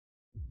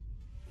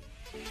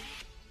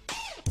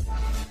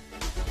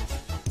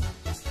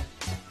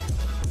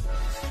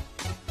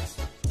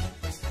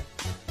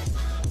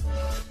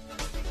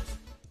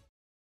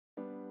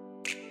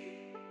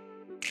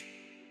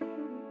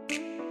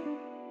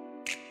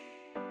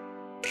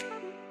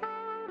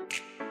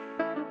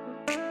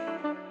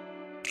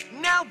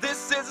Now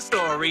this is a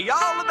story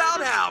all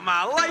about how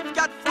my life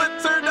got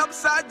flipped, turned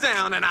upside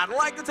down, and I'd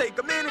like to take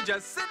a minute,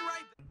 just sit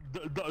right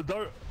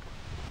The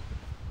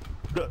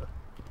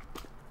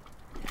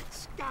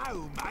Let's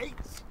go,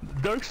 mates.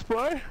 Dark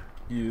Spy?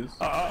 Yes.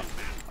 Are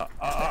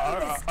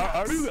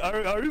you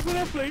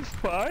gonna play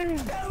Spy?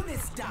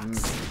 Bonus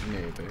ducks.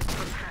 Maybe.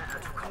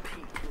 Prepare to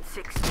compete in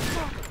 60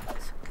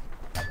 seconds.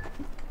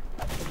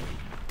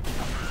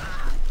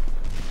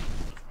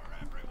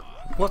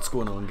 What's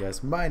going on,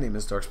 guys? My name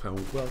is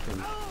Darkspawn.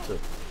 Welcome to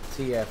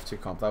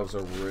TF2 Comp. That was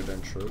a weird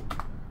intro.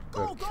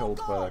 Got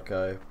killed by that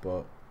guy,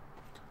 but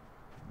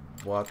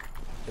what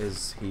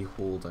is he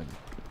holding?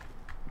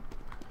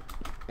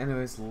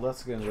 Anyways,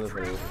 let's get into the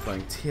video. We're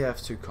playing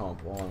TF2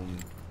 Comp on...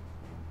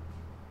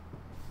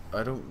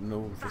 I don't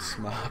know this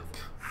map.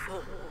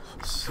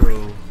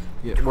 So,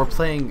 yeah, we're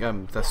playing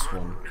this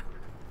one.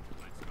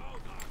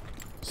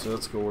 So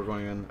let's go, we're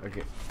going in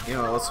again. You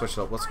know, let's switch it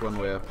up. Let's go in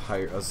with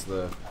Pyro as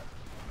the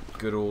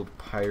good old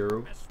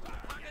Pyro.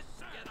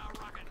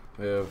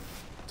 We have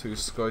 2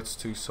 scouts,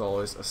 2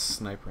 solis, a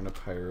sniper, and a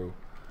Pyro.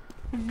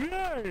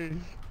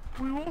 Guys,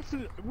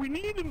 we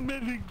need a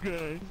medic,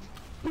 guys.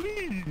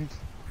 Please.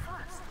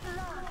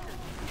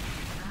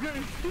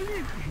 Guys,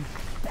 please.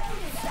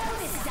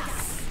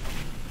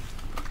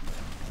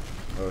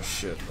 Oh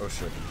shit, oh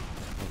shit.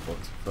 Oh fuck,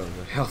 for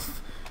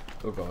health.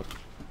 Oh god.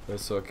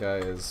 This guy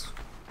is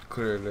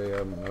clearly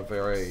a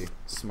very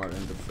smart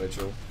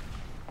individual.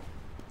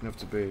 You have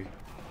to be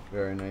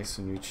very nice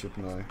on YouTube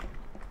now.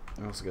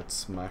 I also get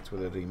smacked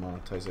with a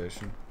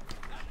demonetization.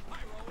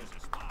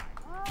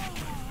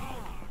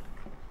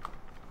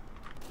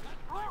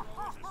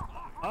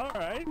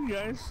 Alright,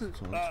 guys.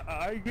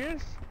 I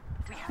guess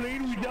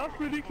playing without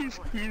medic is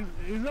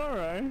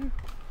alright.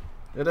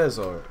 It is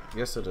alright.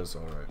 Yes, it is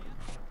alright.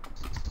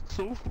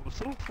 So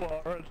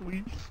far, at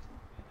least.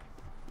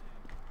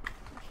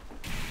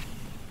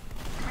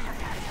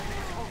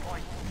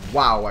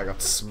 Wow, I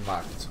got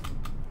smacked.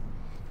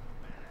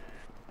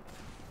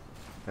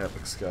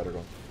 Epic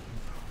scattergun.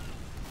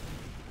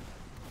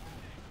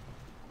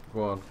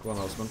 Go on,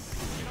 husband.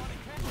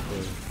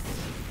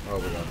 Oh,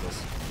 we got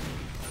this.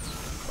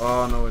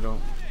 Oh, no, we don't.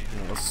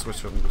 Yeah, let's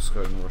switch up and go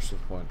scout and rush to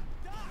the point.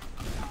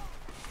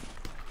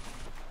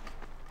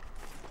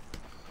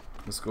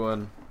 Let's go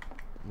in.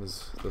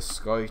 The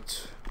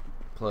scout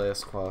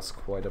plays class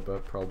quite a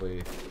bit,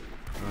 probably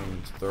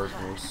around 3rd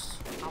most.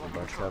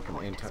 Back cap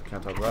and can't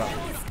have that.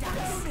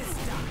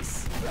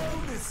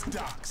 Bonus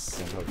ducks.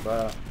 Can't have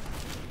that.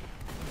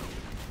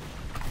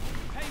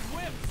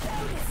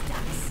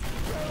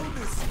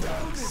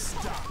 Bonus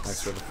ducks.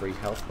 Thanks for the free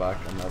health back,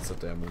 and that's a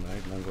demo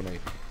night. And I'm gonna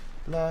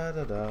la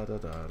da da da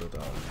da da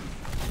da.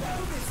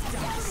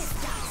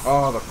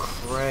 Oh, the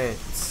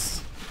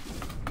crits!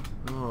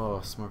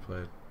 Oh, smart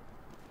play.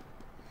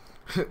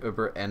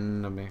 Uber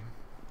enemy.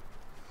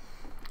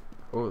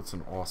 Oh, it's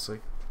an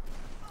Aussie.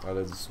 That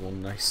is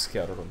one nice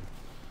scattergun.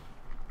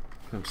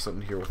 I'm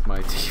sitting here with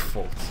my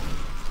default.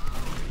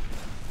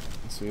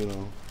 So you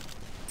know,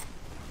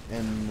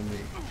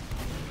 enemy.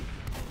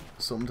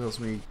 Something tells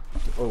me,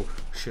 oh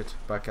shit!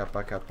 Back up!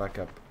 Back up! Back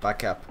up!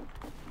 Back up!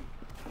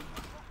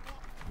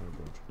 Oh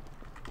god.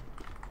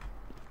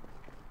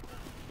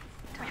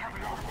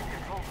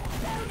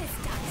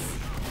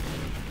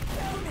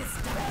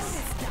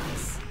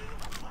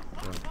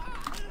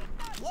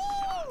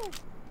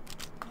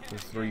 The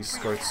 3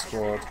 scout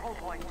squad.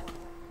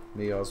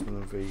 Me, Osmond,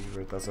 and V.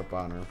 Right, that's a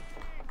banner.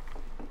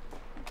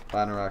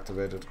 Banner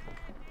activated.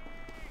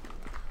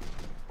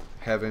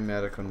 Heavy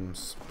medic on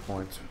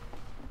point.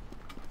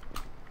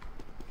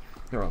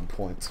 You're on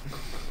point.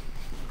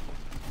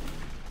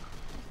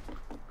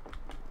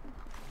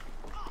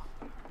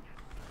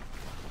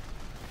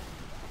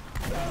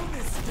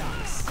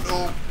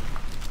 Oh.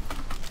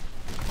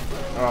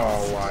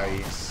 Oh,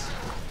 why?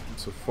 I'm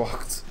so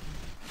fucked.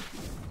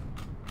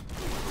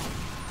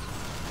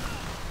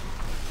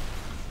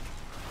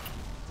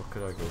 What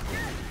could I go for?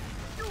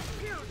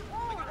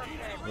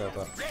 Yeah,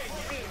 that.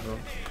 No.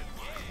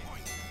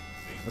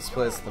 Let's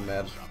play as the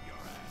med.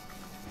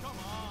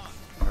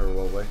 Or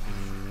will we?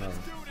 No.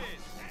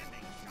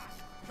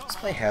 Let's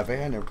play heavy.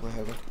 I never play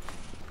heavy.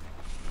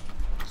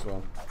 As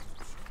well.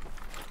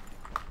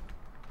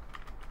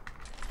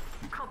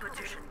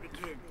 Competition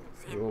begins.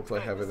 We will play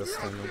heavy this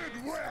time.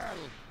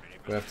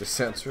 We have to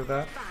censor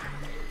that.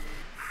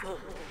 4,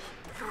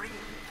 3,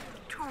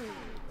 2, 1.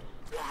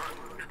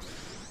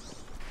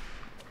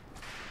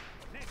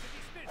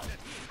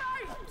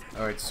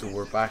 Alright, so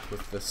we're back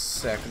with the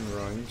 2nd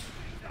round.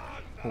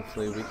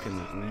 Hopefully we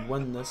can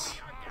win this.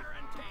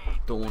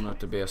 Don't want it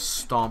to be a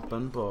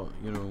stomping, but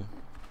you know,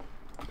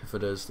 if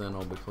it is, then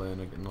I'll be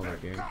playing another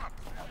game.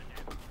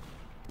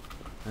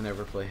 I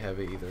never play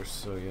heavy either,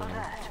 so you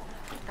know,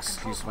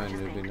 excuse my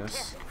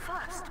noobiness.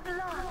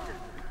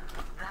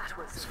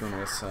 It's going to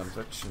be a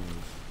sandwich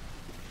and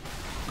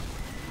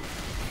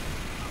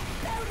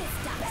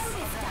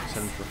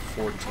 10 for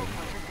 14.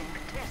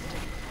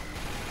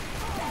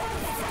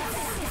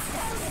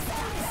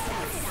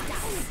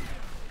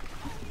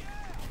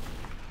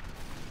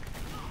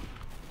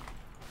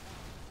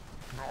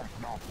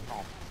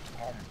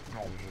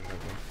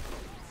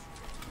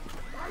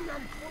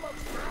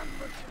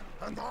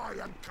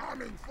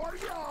 Coming for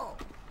you!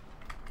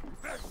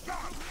 Let's go!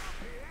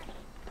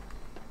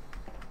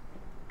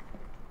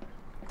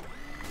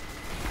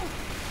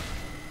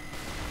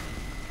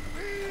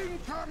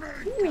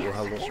 Incoming! Oh,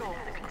 hello. Secure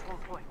the control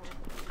point.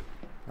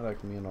 I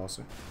like me and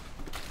Aussie.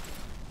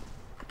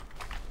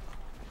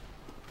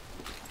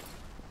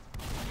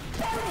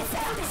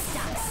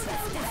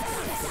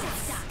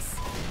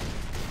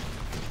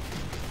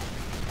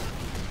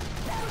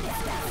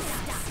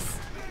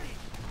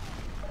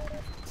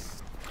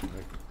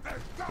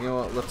 You know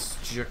what, let's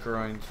jick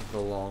around the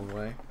long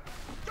way.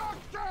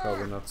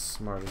 Probably not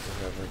smart as a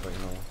heaven, but you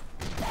know.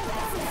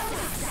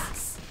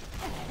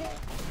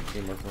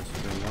 Teamwork wants to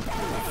do more.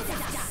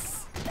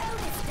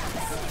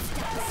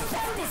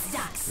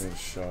 Good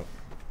shot.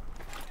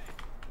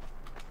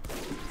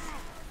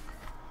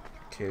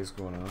 K's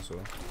going on, so.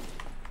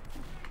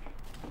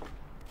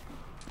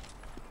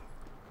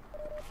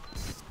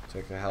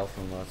 Take a health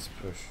and let's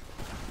push.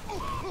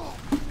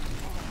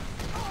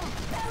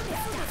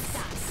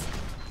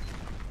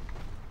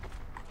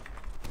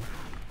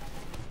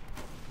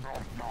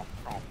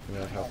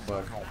 Yeah, health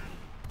back.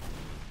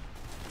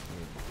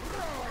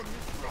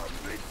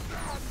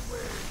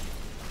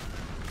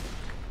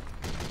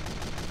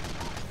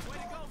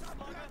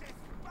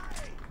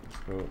 Let's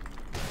go.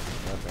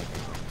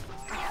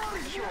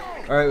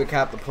 Alright, we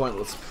capped the point,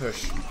 let's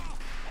push.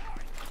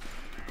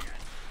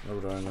 Go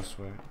down this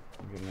way.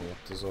 I'm getting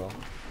whipped as well.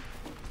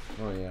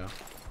 Oh yeah.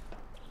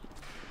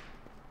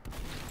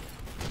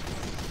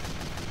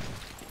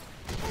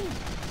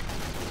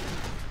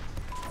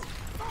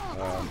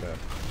 Oh, I'm dead.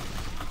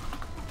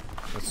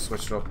 Let's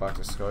switch it up back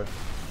to Sky.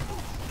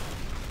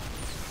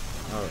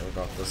 Alright, we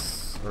got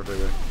this. Or do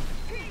we?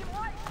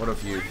 What a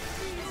view.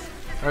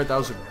 Alright, that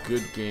was a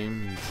good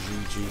game.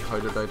 GG. How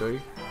did I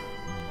do?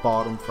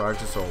 Bottom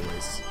frags as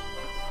always.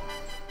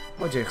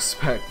 What'd you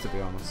expect, to be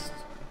honest?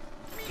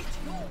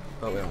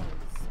 But well.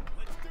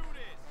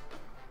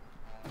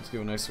 Let's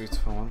go nice sweet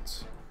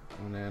font.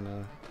 And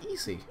then,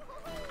 easy.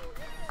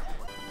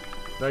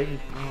 Right?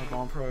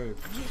 Oh, I'm proud.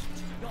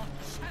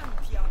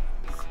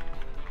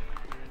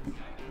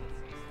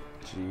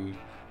 G.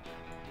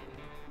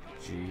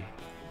 G.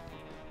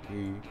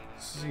 E.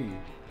 C.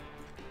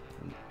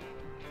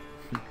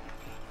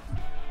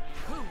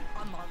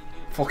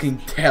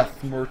 Fucking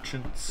death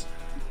merchants.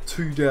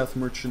 2 death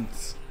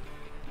merchants.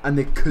 And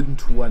they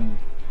couldn't win.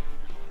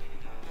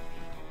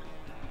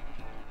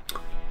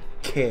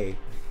 K.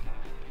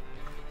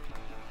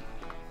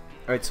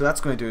 Alright, so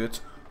that's going to do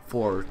it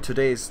for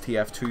today's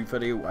TF2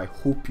 video. I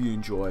hope you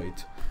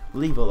enjoyed.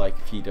 Leave a like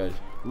if you did.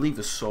 Leave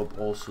a sub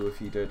also if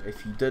you did.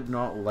 If you did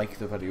not like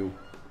the video,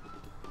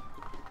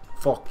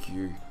 fuck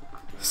you.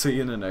 See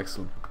you in the next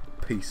one.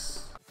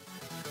 Peace.